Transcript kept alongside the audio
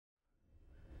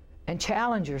and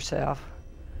challenge yourself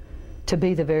to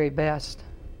be the very best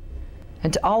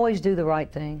and to always do the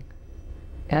right thing.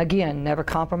 And again, never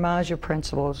compromise your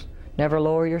principles, never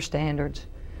lower your standards.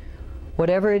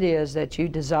 Whatever it is that you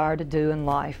desire to do in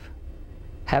life,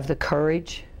 have the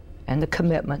courage and the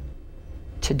commitment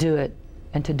to do it,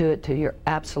 and to do it to your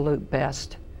absolute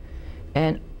best.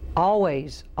 And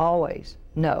always, always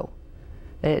know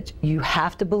that you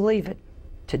have to believe it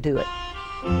to do it.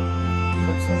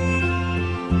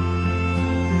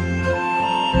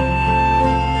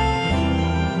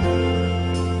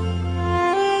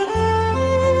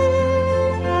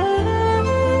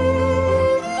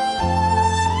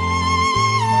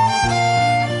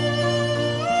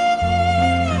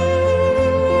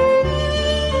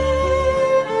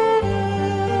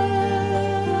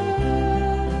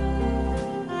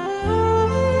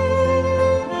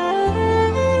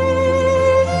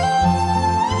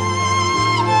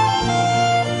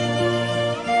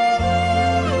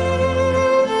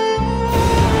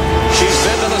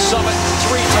 Summitt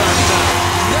 3 times now.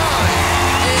 9.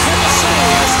 Tennessee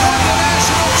has won the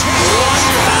national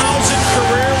championship. 1,000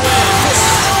 career wins.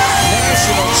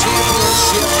 National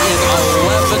championship in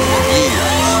 11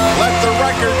 years. Let the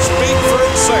record speak for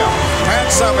itself. Pat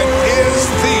Summitt is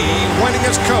the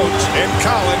winningest coach in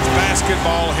college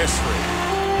basketball history.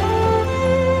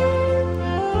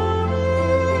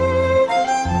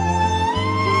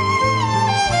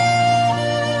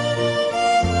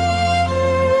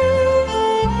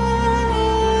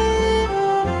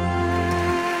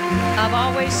 I've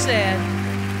always said,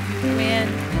 you win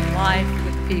in life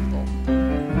with people.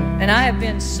 And I have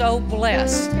been so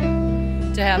blessed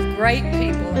to have great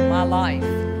people in my life.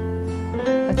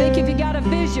 I think if you got a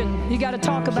vision, you got to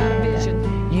talk about a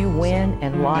vision. You win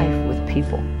in life with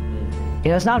people. You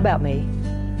know, it's not about me.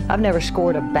 I've never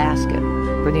scored a basket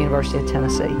for the University of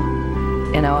Tennessee.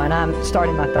 You know, and I'm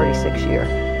starting my 36th year.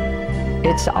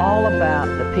 It's all about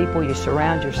the people you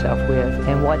surround yourself with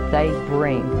and what they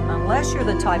bring. Unless you're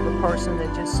the type of person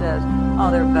that just says,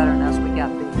 oh, they're better than us, we got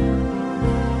to be.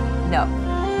 No.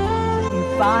 You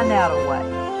find out a way.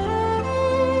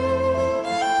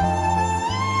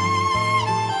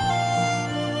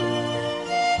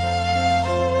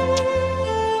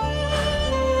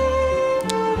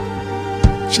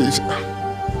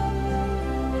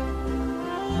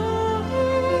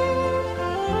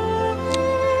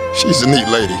 She's a neat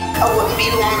lady. I wouldn't be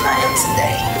the woman I am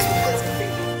today.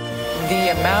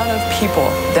 The amount of people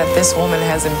that this woman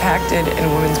has impacted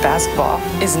in women's basketball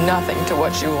is nothing to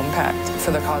what she will impact for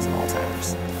the cause of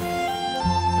Alzheimer's.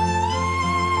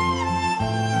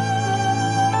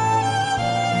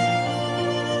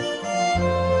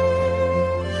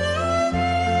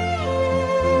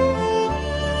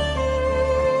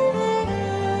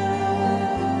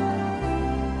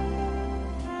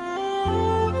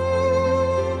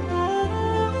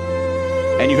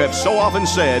 And you have so often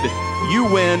said, you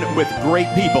win with great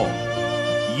people.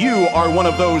 You are one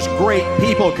of those great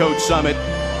people, Coach Summitt,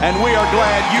 and we are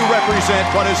glad you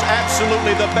represent what is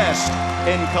absolutely the best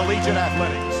in collegiate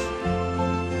athletics.